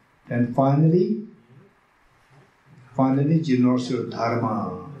protection. And finally generosity of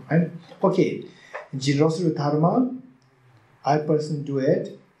dharma. Right? Okay. Generosity of dharma, I personally do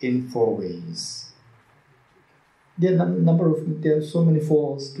it in 4 ways. There are so many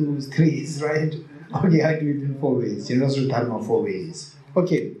 4s, 2s, 3s, right? Okay, I do it in 4 ways. Generosity of dharma 4 ways.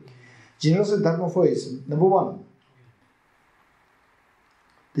 Okay. Generosity of dharma 4 ways. Number 1,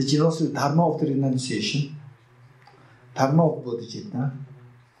 the generosity of dharma of the renunciation, dharma of bodhicitta,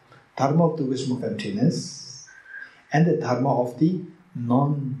 dharma of the wisdom of emptiness, and the dharma of the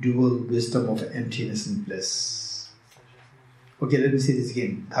non-dual wisdom of emptiness and bliss. Okay, let me say this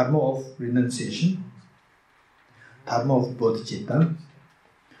again. Dharma of renunciation, dharma of bodhicitta,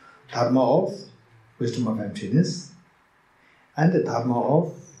 dharma of wisdom of emptiness, and the dharma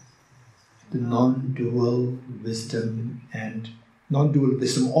of the non-dual wisdom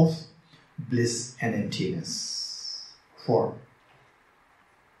of bliss and emptiness. 4.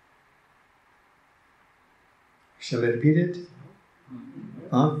 Shall I repeat it?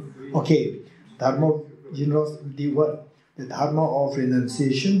 Okay. Dharma of generosity, the dharma of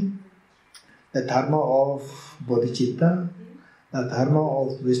renunciation, the dharma of bodhicitta, the dharma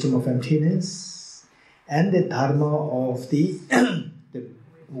of wisdom of emptiness, and the dharma of the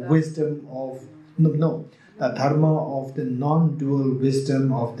wisdom of the dharma of the non-dual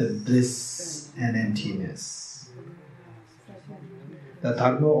wisdom of the bliss and emptiness. The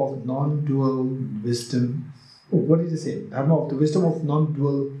dharma of non-dual wisdom. What did you say? Dharma of the wisdom of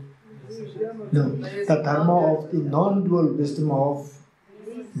non-dual. No, the dharma of the non-dual wisdom of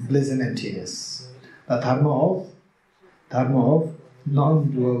bliss and emptiness. The dharma of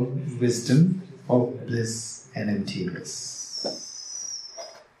non-dual wisdom of bliss and emptiness.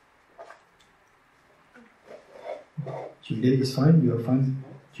 Julia is fine. You are fine,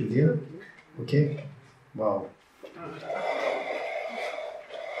 Julia. Okay. Wow.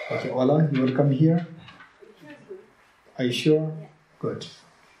 Okay, Ola, you will come here. Are you sure? Good.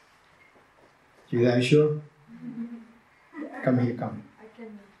 Julia, are you sure? Come here, come.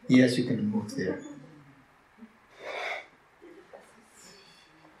 Yes, you can move there.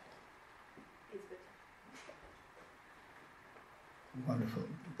 Wonderful.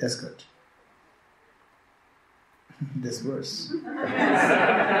 That's good. That's worse.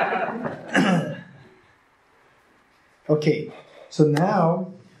 Okay, so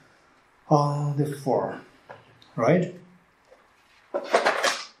now the 4, right?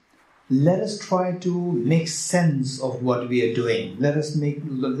 Let us try to make sense of what we are doing. Let us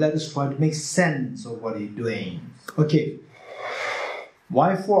try to make sense of what you're doing. Okay.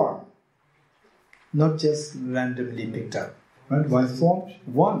 Why 4? Not just randomly picked up. Right? Why 4?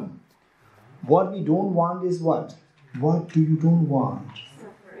 1. What we don't want is what? What do you don't want?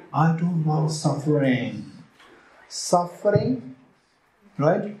 Suffering. I don't want suffering. Suffering,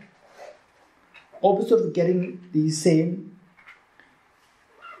 right? Opposite of getting the same.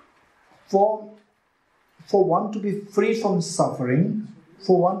 For one to be free from suffering,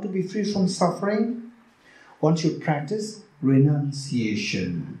 one should practice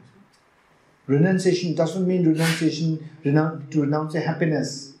renunciation. Renunciation doesn't mean to renounce your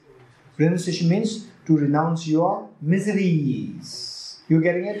happiness. Renunciation means to renounce your miseries. You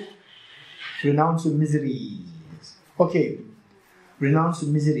getting it? Renounce your miseries. Okay. Renounce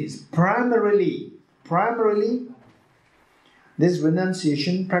your miseries. Primarily, this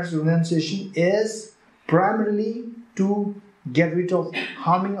practice of renunciation is primarily to get rid of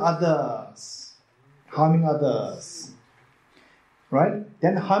harming others. Right?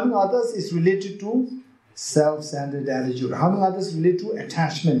 Then harming others is related to self-centered attitude. Harming others is related to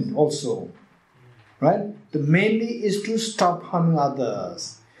attachment also. Right? The mainly is to stop harming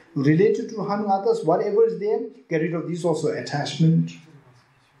others. Related to harming others, whatever is there, get rid of this also, attachment.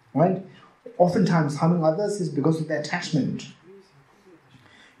 Right? Oftentimes harming others is because of the attachment.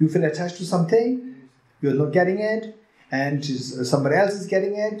 You feel attached to something, you're not getting it, and somebody else is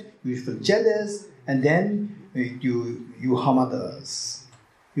getting it, you feel jealous, and then you harm others.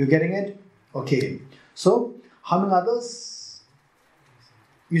 You're getting it? Okay. So, harming others,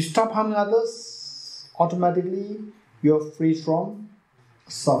 you stop harming others, automatically you're free from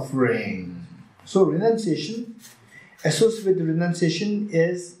suffering. So, renunciation, associated with renunciation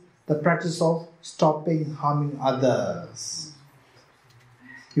is the practice of stopping harming others.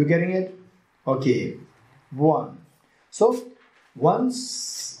 You getting it? Okay, 1. So,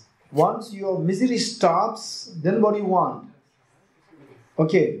 once your misery stops, then what do you want?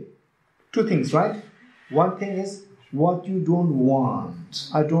 Okay, 2 things, right? One thing is what you don't want.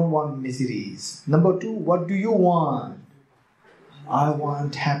 I don't want miseries. Number 2, what do you want? I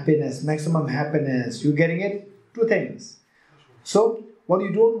want happiness, maximum happiness. You getting it? 2 things. So, what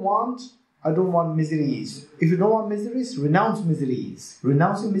you don't want, I don't want miseries. If you don't want miseries, renounce miseries.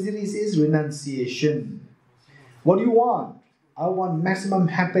 Renouncing miseries is renunciation. What do you want? I want maximum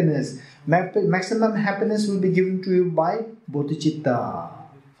happiness. Maximum happiness will be given to you by Bodhicitta.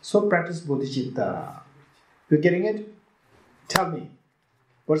 So practice Bodhicitta. You getting it? Tell me.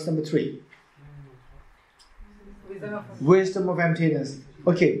 What's number 3? Wisdom of emptiness.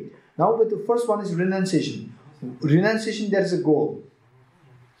 Okay. Now with the first one is renunciation. Renunciation, there is a goal.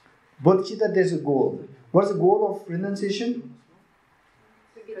 Bodhicitta, there is a goal. What's the goal of renunciation?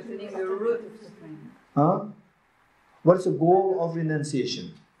 Huh? What's the goal of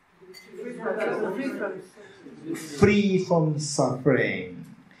renunciation? Free from suffering.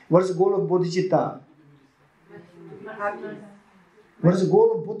 What is the goal of Bodhicitta? What is the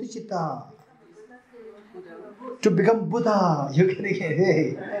goal of Bodhicitta? To become Buddha. You're getting it.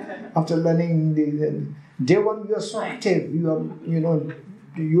 Hey, after learning day 1, you are so active.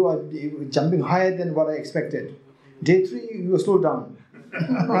 You are jumping higher than what I expected. Day 3, you are slowed down.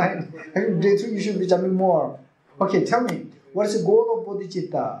 Right? Day 3, you should be jumping more. Okay, tell me, what is the goal of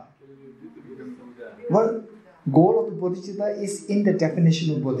Bodhicitta? What goal of the Bodhicitta is in the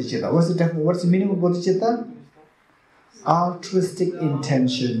definition of Bodhicitta. What's the meaning of Bodhicitta? Altruistic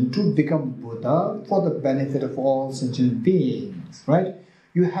intention to become Buddha for the benefit of all sentient beings. Right?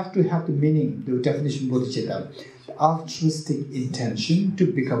 You have to have the meaning, the definition of Bodhicitta. Altruistic intention to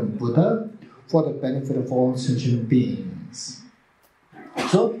become Buddha for the benefit of all sentient beings.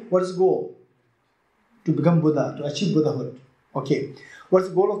 So, what is the goal? To become Buddha, to achieve Buddhahood. Okay. What's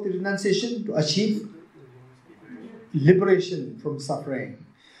the goal of the renunciation? To achieve liberation from suffering.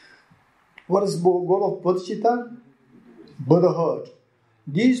 What is the goal of Bodhicitta? Buddhahood.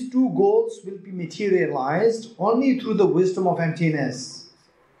 These 2 goals will be materialized only through the wisdom of emptiness.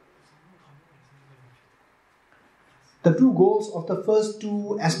 The 2 goals of the first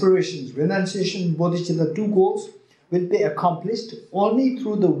 2 aspirations, renunciation, Bodhicitta, 2 goals will be accomplished only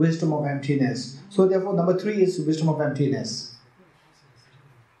through the wisdom of emptiness. So therefore, number 3 is wisdom of emptiness.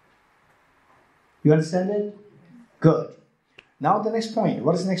 You understand it? Good. Now the next point.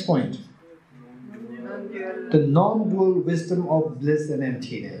 What is the next point? The non-dual wisdom of bliss and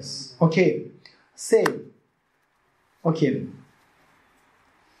emptiness. Okay. Same. Okay.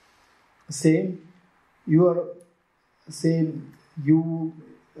 Same. You are same. You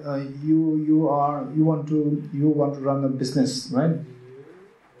want to run a business, right?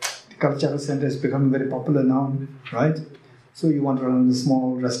 The Kalachakra Center is becoming very popular now, right? So you want to run a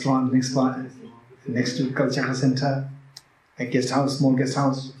small restaurant next to Kalachakra Center, a guest house, small guest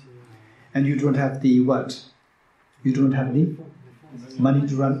house, and you don't have the what? You don't have the money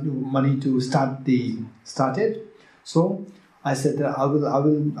to start it. So I said that I will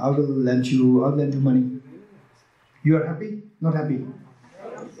lend you money. You are happy? Not happy?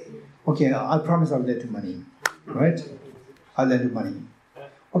 Okay, I promise I'll lend you money. Right? I'll lend you money.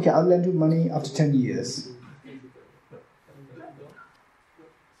 Okay, I'll lend you money after 10 years.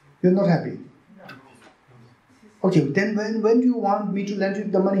 You're not happy? Okay, then when do you want me to lend you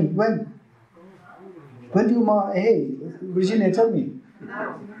the money? When? When do you hey, Virginia, tell me.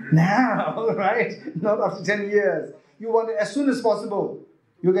 Now, right? Not after 10 years. You want it as soon as possible.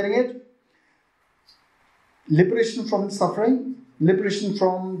 You getting it? Liberation from suffering, liberation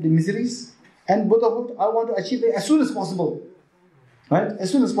from the miseries, and Buddhahood, I want to achieve it as soon as possible. Right? As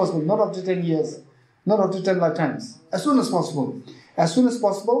soon as possible, not after 10 years, not after 10 lifetimes. As soon as possible. As soon as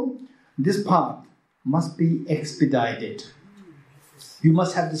possible, this path must be expedited. You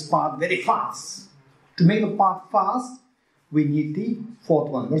must have this path very fast. To make the path fast, we need the 4th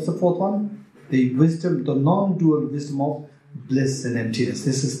one. What's the 4th one? The wisdom, the non-dual wisdom of bliss and emptiness.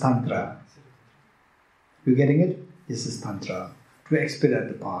 This is Tantra. You getting it? This is Tantra. To expedite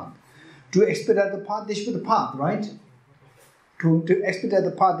the path. To expedite the path, there should be the path, right? To expedite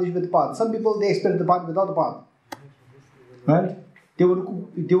the path, there should be the path. Some people, they expedite the path without the path. Right? They want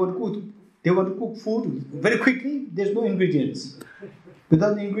to cook food very quickly. There's no ingredients.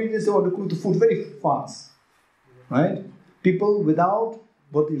 Without the ingredients, they want to cook the food very fast. Right? People without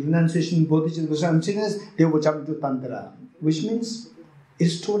both the renunciation, Bodhicitta, emptiness, they will jump into Tantra. Which means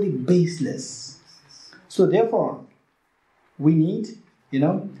it's totally baseless. So therefore, we need,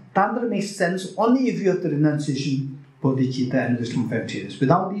 Tantra makes sense only if you have the renunciation, bodhicitta, and wisdom of emptiness.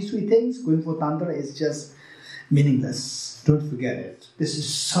 Without these three things, going for Tantra is just meaningless. Don't forget it. This is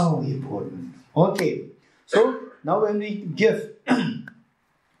so important. Okay, so now when we give,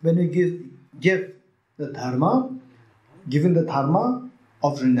 give the dharma, given the dharma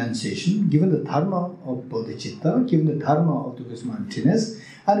of renunciation, given the dharma of bodhicitta, given the dharma of the wisdom of emptiness,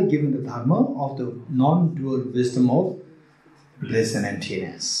 and given the dharma of the non-dual wisdom of bliss and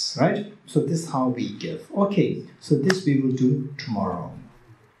emptiness, right? So this is how we give. Okay, so this we will do tomorrow,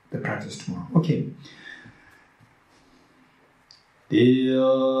 the practice tomorrow. Okay.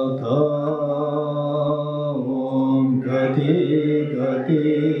 Diyata Om Gati Gati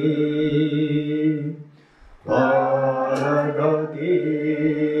Paragati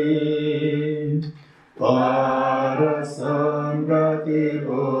Parasangati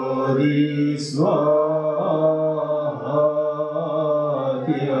Bodhisvaha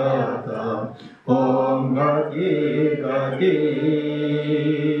Diyata Om Gati Gati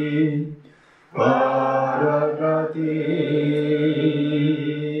Paragati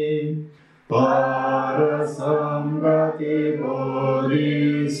Parasangati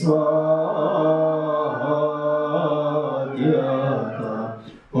Bodhisvaha Dhyata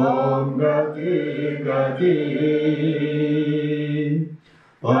Om Gati Gati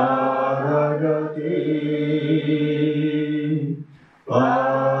Paragati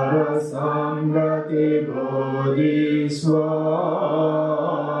Parasangati Bodhisvaha.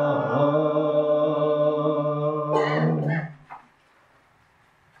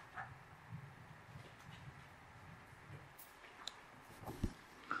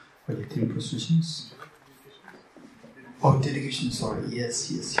 Okay, 3 positions. Oh, dedication, sorry. Yes.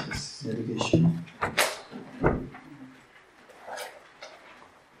 Dedication.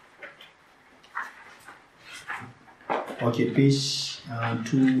 Okay, page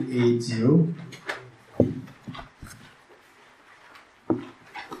 280.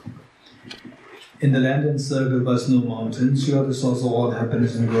 In the land encircled by snow mountains, you are the source of all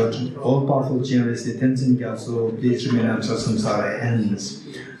happiness and good. All powerful, generous, Tenzin Gyatso, please remain until samsara ends.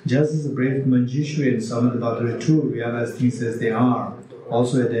 Just as the brave Manjushri and Samadhi too realize things as they are,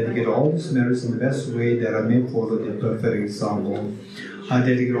 also I dedicate all these merits in the best way that I may follow their perfect example. I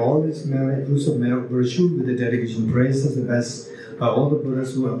dedicate all this merit, use of merit virtue with the dedication praised as the best by all the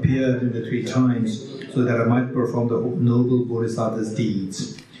Buddhas who appeared in the 3 times, so that I might perform the noble Bodhisattva's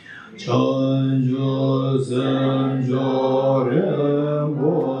deeds. Chanjo Sanjo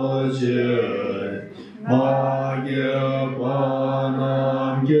Rinpoche Magye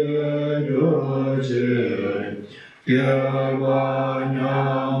Panam Ge Yoche Ge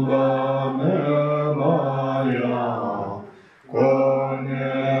Vanyamba Me Maya Kone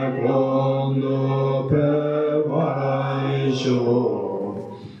Kondo Pe Varaisho.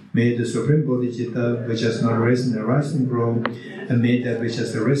 May the Supreme Bodhicitta, which has not risen, arise and grow, and may that which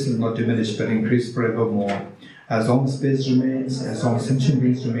has arisen not diminish but increase forevermore. As long as space remains, as long as sentient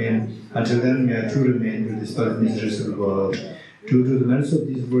beings remain, until then may I too remain to dispel the miseries of the world. Due to the merits of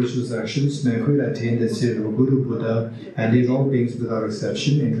these virtuous actions, may I quickly attain the state of a Guru Buddha and lead all beings without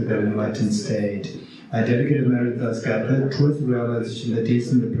exception into their enlightened state. I dedicate the merit thus gathered towards the realization, the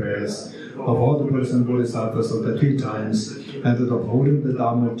deeds and the prayers of all the Buddhas and Bodhisattvas of the 3 times, and to the upholding the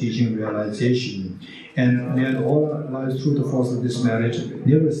Dharma of teaching realization. And may all our lives through the force of this merit,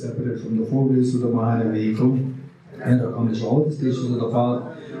 never separate from the 4 wheels of the Mahana vehicle, and accomplish all the stages of the path,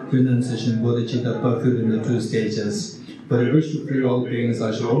 renunciation, bodhicitta, perfect in the 2 stages. But I wish to free all beings,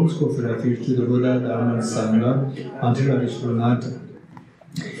 I shall always go for refuge to the Buddha, Dharma, and Sangha, until I reach Purnata.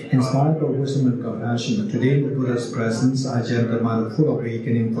 Inspired by wisdom and compassion, today in the Buddha's presence, I chant the mind of full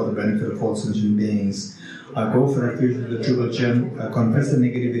awakening for the benefit of all sentient beings. I go for refuge to the triple gem, I confess the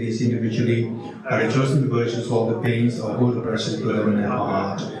negativities individually, I rejoice in the virtues of all the beings, I hold the precious Buddha in their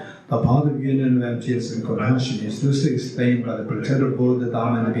heart. The path of union of emptiness and compassion is loosely explained by the protector of both the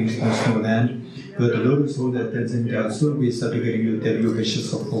Dharma and the beings of the land, where the lotus hold that Tenzin Gyatso be subjugating you their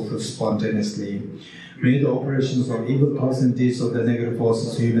wishes of fulfill spontaneously. May the operations of evil thoughts and deeds of the negative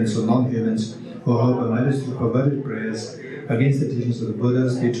forces, humans or non-humans, who hope and manage to perverted prayers against the teachings of the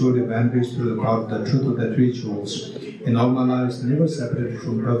Buddhas, be truly vanquished through the power of the truth of the 3 jewels. In all my lives, never separated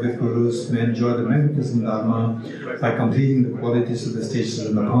from perfect Gurus, may enjoy the magnificent Dharma by completing the qualities of the stages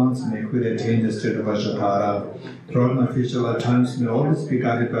and the paths, may quickly attain the state of Vajratara. Throughout my future lifetimes, may always be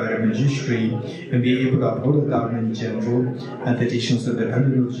guided by Manjushri and be able to uphold the Dharma in general and the teachings of the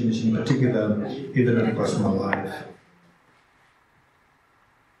Pendulum Genius in particular, even in personal life.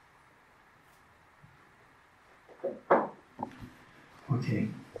 Okay,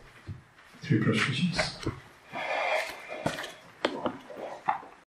 3 prostrations.